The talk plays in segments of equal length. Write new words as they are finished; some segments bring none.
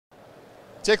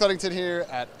Jake Ludington here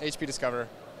at HP Discover,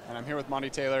 and I'm here with Monty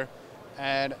Taylor.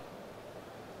 And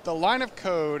the line of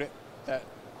code that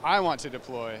I want to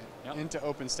deploy into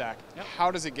OpenStack,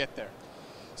 how does it get there?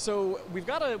 So we've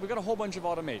got a whole bunch of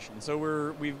automation.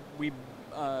 So we've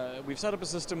set up a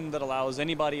system that allows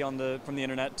anybody from the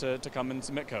internet to come and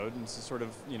submit code. And this is sort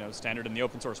of standard in the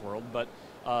open source world, but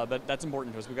that's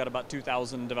important to us. We've got about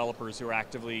 2,000 developers who are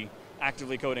actively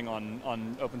coding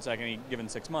on OpenStack any given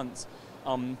 6 months.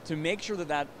 To make sure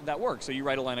that works. So you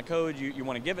write a line of code, you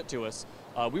want to give it to us.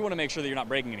 We want to make sure that you're not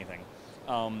breaking anything.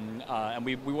 And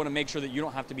we want to make sure that you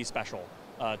don't have to be special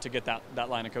to get that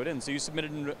line of code in. So you submit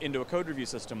it into a code review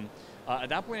system. At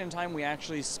that point in time, we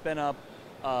actually spin up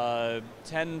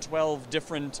 10, 12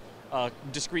 different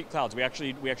discrete clouds. We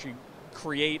actually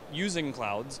create using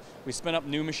clouds. We spin up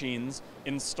new machines,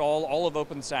 install all of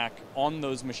OpenStack on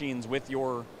those machines with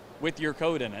your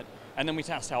code in it, and then we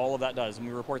test how all of that does, and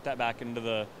we report that back into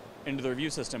the review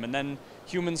system. And then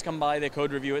humans come by, they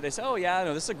code review it, they say, oh yeah,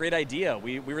 no, this is a great idea.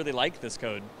 We really like this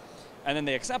code. And then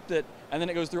they accept it, and then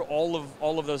it goes through all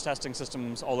of those testing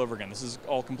systems all over again. This is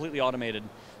all completely automated.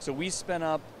 So we spin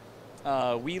up,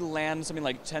 we land something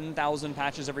like 10,000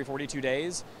 patches every 42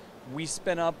 days. We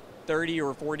spin up 30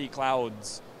 or 40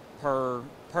 clouds per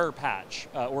patch,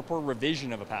 or per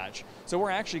revision of a patch. So we're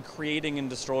actually creating and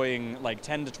destroying like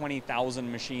 10 to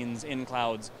 20,000 machines in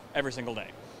clouds every single day,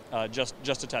 just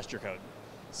to test your code.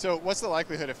 So what's the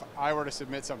likelihood if I were to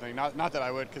submit something, not that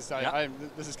I would, because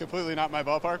this is completely not my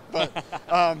ballpark, but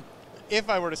if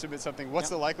I were to submit something, what's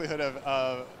the likelihood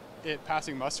of it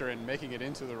passing muster and making it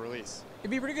into the release? It'd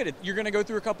be pretty good. You're going to go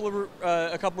through a couple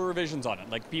of revisions on it.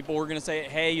 Like people are going to say,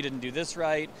 hey, you didn't do this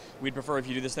right. We'd prefer if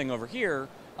you do this thing over here.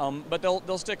 But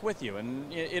they'll stick with you,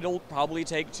 and it'll probably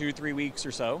take 2-3 weeks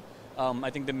or so. I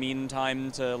think the mean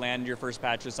time to land your first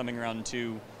patch is something around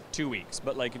two weeks.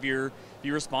 But like if you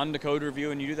respond to code review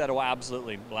and you do that, we'll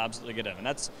absolutely get in. And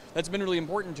that's been really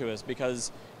important to us,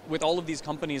 because with all of these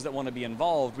companies that want to be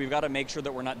involved, we've got to make sure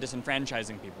that we're not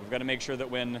disenfranchising people. We've got to make sure that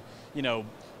when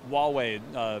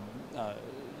Huawei,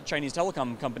 Chinese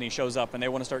telecom company, shows up and they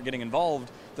want to start getting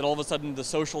involved, that all of a sudden the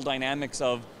social dynamics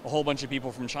of a whole bunch of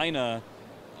people from China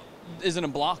isn't a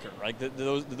blocker, right?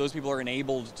 Those people are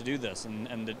enabled to do this,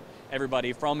 and that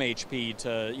everybody from HP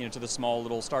to the small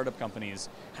little startup companies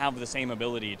have the same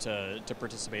ability to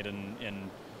participate in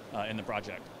the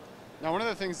project. Now, one of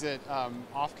the things that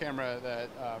off camera that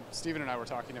Stephen and I were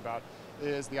talking about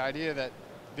is the idea that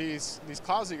these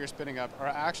clouds that you're spinning up are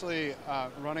actually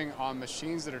running on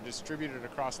machines that are distributed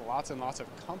across lots and lots of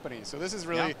companies. So this is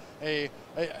really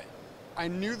I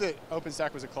knew that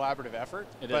OpenStack was a collaborative effort,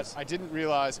 but I didn't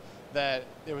realize that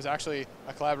it was actually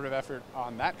a collaborative effort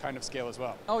on that kind of scale as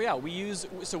well. Oh yeah, we use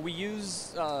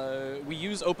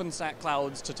OpenStack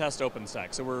clouds to test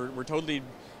OpenStack. So we're totally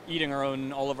eating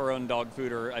all of our own dog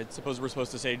food, or I suppose we're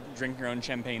supposed to say drink your own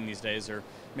champagne these days, or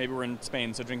maybe we're in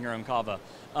Spain, so drink your own cava.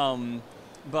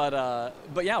 But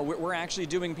yeah, we're actually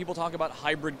doing. People talk about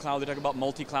hybrid cloud. They talk about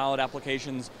multi-cloud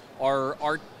applications. Our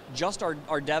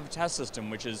dev test system,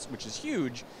 which is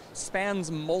huge,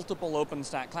 spans multiple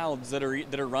OpenStack clouds that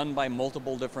are run by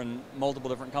multiple different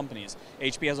companies.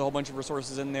 HP has a whole bunch of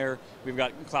resources in there. We've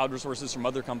got cloud resources from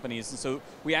other companies, and so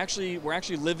we're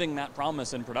actually living that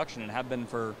promise in production, and have been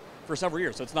for several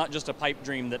years. So it's not just a pipe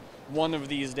dream that one of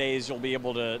these days you'll be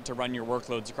able to run your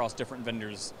workloads across different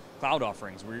vendors' cloud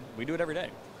offerings. We do it every day.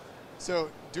 So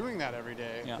doing that every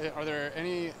day, are there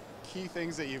any key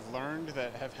things that you've learned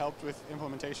that have helped with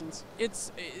implementations?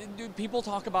 People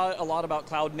talk a lot about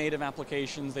cloud native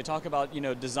applications. They talk about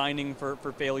designing for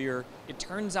failure. It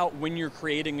turns out when you're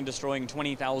creating and destroying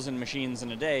 20,000 machines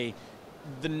in a day,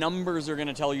 the numbers are going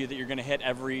to tell you that you're going to hit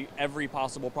every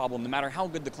possible problem, no matter how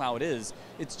good the cloud is.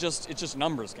 It's just a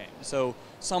numbers game. So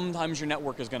sometimes your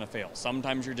network is going to fail.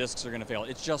 Sometimes your disks are going to fail.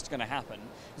 It's just going to happen.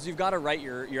 So you've got to write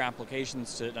your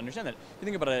applications to understand that. If you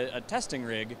think about a testing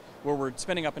rig where we're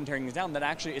spinning up and tearing things down, that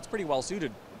actually it's pretty well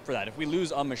suited for that. If we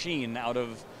lose a machine out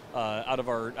of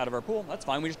our pool, that's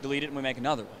fine. We just delete it and we make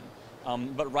another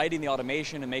one. But writing the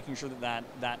automation and making sure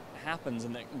that happens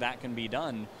and that can be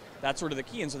done, that's sort of the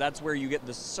key. And so that's where you get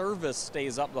the service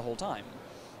stays up the whole time.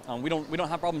 We don't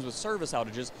have problems with service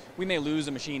outages. We may lose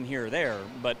a machine here or there,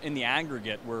 but in the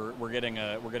aggregate, we're getting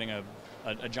a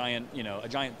giant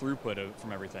throughput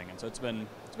from everything. And so it's been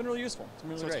really useful. It's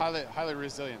been really great. It's highly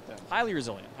resilient then. Highly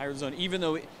resilient. Even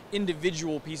though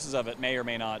individual pieces of it may or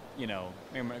may not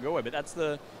go away. But that's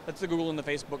the Google and the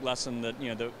Facebook lesson that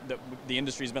the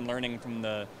industry's been learning from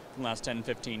the last 10,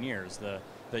 15 years.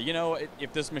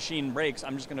 If this machine breaks,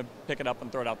 I'm just going to pick it up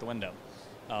and throw it out the window.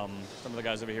 Some of the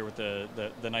guys over here with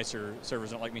the nicer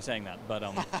servers don't like me saying that, but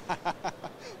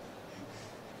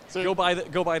So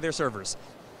go buy their servers.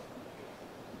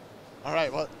 All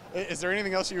right. Well, is there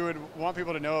anything else you would want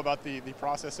people to know about the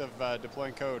process of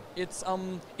deploying code? It's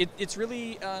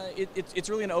really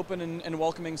an open and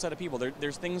welcoming set of people.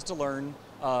 There's things to learn.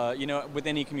 With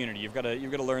any community, you've got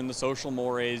to learn the social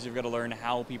mores. You've got to learn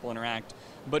how people interact.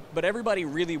 But everybody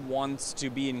really wants to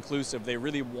be inclusive. They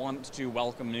really want to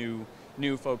welcome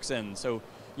new folks in. So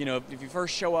if you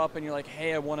first show up and you're like,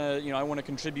 hey, I want to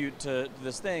contribute to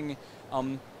this thing.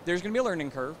 There's going to be a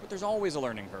learning curve, but there's always a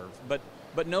learning curve.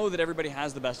 But know that everybody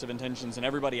has the best of intentions, and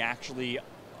everybody actually,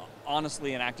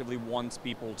 honestly and actively wants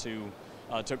people to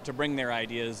bring their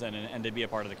ideas and to be a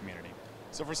part of the community.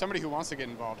 So for somebody who wants to get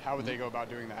involved, how would they go about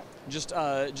doing that?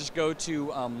 Just go to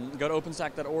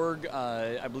openstack.org.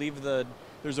 I believe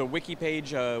there's a wiki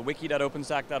page,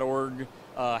 wiki.openstack.org,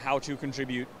 how to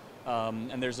contribute,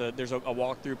 and there's a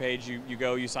walkthrough page. You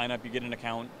go, you sign up, you get an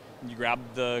account, you grab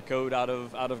the code out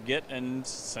of Git and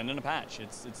send in a patch.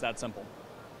 It's that simple.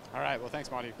 All right. Well, thanks,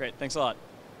 Monty. Great. Thanks a lot.